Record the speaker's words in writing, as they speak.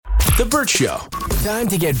The Burt Show. Time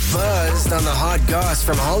to get buzzed on the hot goss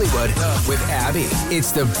from Hollywood with Abby.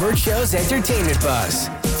 It's The Burt Show's Entertainment Buzz.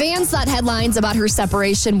 Fans thought headlines about her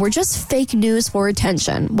separation were just fake news for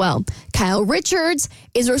attention. Well, Kyle Richards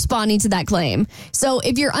is responding to that claim. So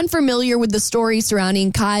if you're unfamiliar with the story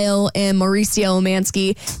surrounding Kyle and Mauricio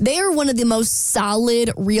Umansky, they are one of the most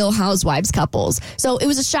solid Real Housewives couples. So it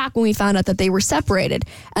was a shock when we found out that they were separated.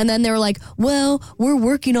 And then they were like, well, we're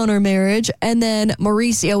working on our marriage. And then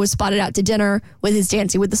Mauricio was spotted out to dinner with his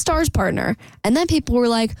Dancing with the Stars partner. And then people were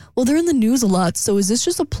like, well, they're in the news a lot, so is this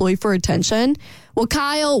just a ploy for attention? Well,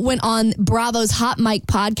 Kyle went on Bravo's Hot Mic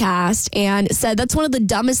podcast and said that's one of the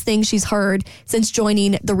dumbest things she's heard since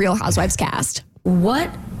joining the Real Housewives cast. What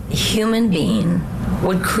human being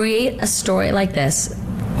would create a story like this?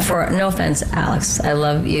 For no offense, Alex, I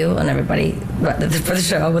love you and everybody for the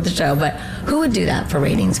show, with the show, but who would do that for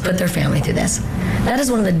ratings? Put their family through this? That is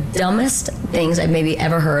one of the dumbest things I've maybe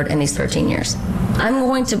ever heard in these 13 years. I'm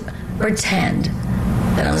going to pretend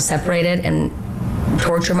that I'm separated and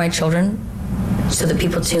torture my children so that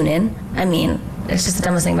people tune in. I mean, it's just the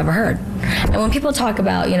dumbest thing I've ever heard. And when people talk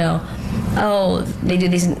about, oh, they do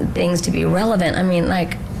these things to be relevant, I mean,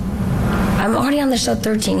 like, I'm already on the show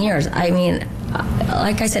 13 years. I mean,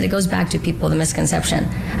 like I said, it goes back to people, the misconception.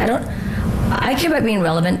 I care about being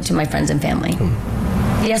relevant to my friends and family.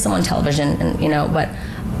 Yes, I'm on television, and but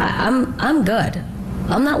I'm good.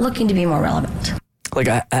 I'm not looking to be more relevant. Like,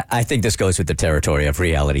 I think this goes with the territory of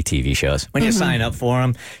reality TV shows. When you sign up for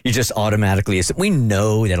them, you just automatically, we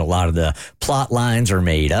know that a lot of the plot lines are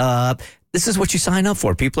made up. This is what you sign up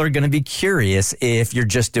for. People are going to be curious if you're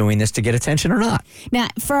just doing this to get attention or not. Now,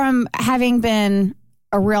 from having been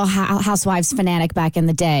a Real Housewives fanatic back in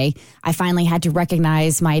the day, I finally had to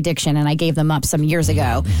recognize my addiction, and I gave them up some years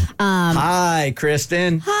ago. Hi,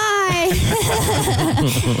 Kristen. Hi.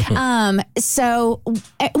 So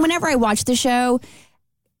whenever I watch the show,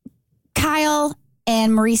 Kyle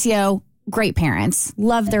and Mauricio, great parents,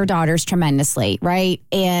 love their daughters tremendously, right?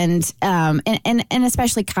 And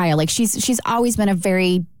especially Kyle, like she's always been a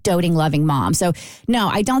very doting, loving mom. So no,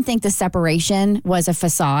 I don't think the separation was a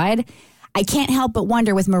facade. I can't help but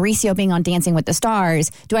wonder, with Mauricio being on Dancing with the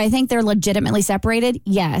Stars, do I think they're legitimately separated?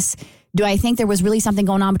 Yes. Do I think there was really something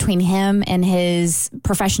going on between him and his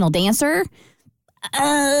professional dancer?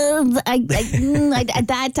 That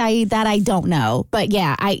I don't know. But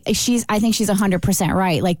yeah, I think she's 100%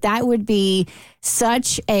 right. Like, that would be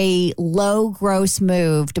such a low gross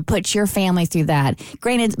move to put your family through that.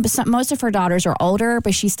 Granted, most of her daughters are older,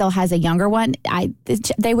 but she still has a younger one.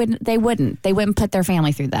 They wouldn't put their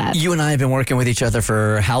family through that. You and I have been working with each other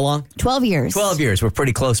for how long? 12 years. 12 years. We're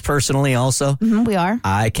pretty close personally also. Mm-hmm, we are.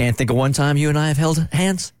 I can't think of one time you and I have held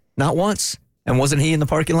hands. Not once. And wasn't he in the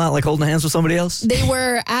parking lot, like, holding hands with somebody else? They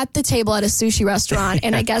were at the table at a sushi restaurant,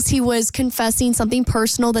 and I guess he was confessing something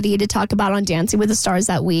personal that he had to talk about on Dancing with the Stars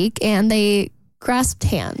that week, and they grasped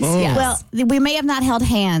hands. Oh. Yes. Well, we may have not held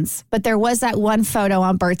hands, but there was that one photo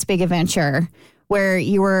on Bert's Big Adventure where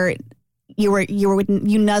you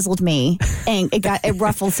nuzzled me, and it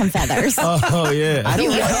ruffled some feathers. Oh yeah, I don't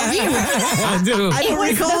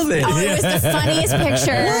recall this. Oh, it was the funniest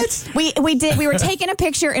picture. What? We were taking a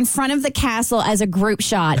picture in front of the castle as a group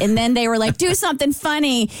shot, and then they were like, "Do something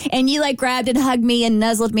funny," and you like grabbed and hugged me and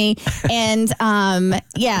nuzzled me, and some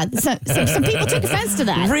people took offense to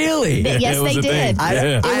that. Really? Yes, they did.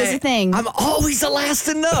 It was a thing. I'm always the last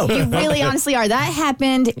to know. You really, honestly are. That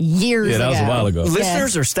happened years ago. Yeah, that was a while ago.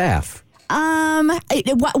 Listeners or staff?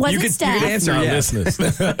 It wasn't staff. You could answer yes.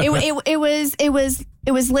 Listeners.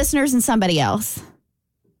 It was listeners and somebody else.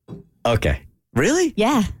 Okay. Really?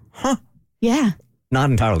 Yeah. Huh. Yeah. Not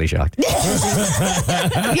entirely shocked. Yeah,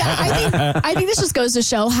 I think this just goes to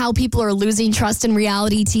show how people are losing trust in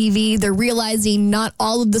reality TV. They're realizing not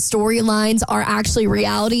all of the storylines are actually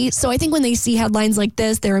reality. So I think when they see headlines like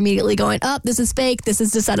this, they're immediately going, oh, this is fake. This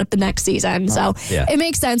is to set up the next season. So It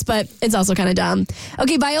makes sense, but it's also kind of dumb.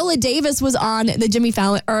 Okay, Viola Davis was on the Jimmy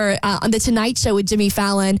Fallon, on the Tonight Show with Jimmy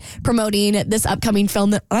Fallon, promoting this upcoming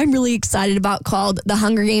film that I'm really excited about called The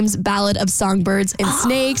Hunger Games: Ballad of Songbirds and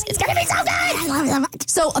Snakes. It's gonna be so good. I love them.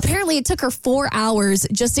 So apparently it took her 4 hours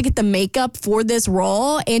just to get the makeup for this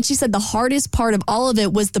role. And she said the hardest part of all of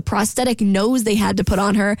it was the prosthetic nose they had to put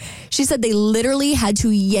on her. She said they literally had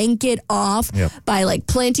to yank it off by like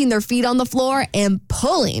planting their feet on the floor and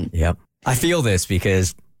pulling. Yep. I feel this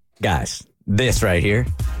because, guys, this right here,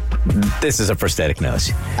 this is a prosthetic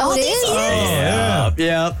nose. Oh, it is? Yeah.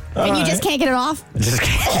 Yep. And you just can't get it off? Just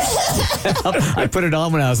I put it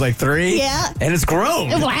on when I was like 3. Yeah. And it's grown.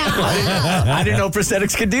 Wow. I didn't know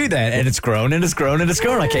prosthetics could do that. And it's grown and it's grown and it's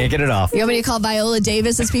grown. I can't get it off. You want me to call Viola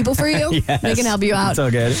Davis's people for you? Yes. They can help you out. It's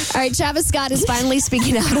all good. All right, Travis Scott is finally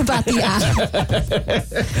speaking out about the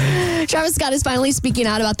Travis Scott is finally speaking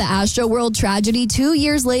out about the Astro World tragedy 2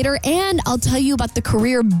 years later, and I'll tell you about the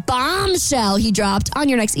career bombshell he dropped on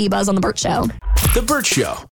your next E-Buzz on The Burt Show. The Burt Show.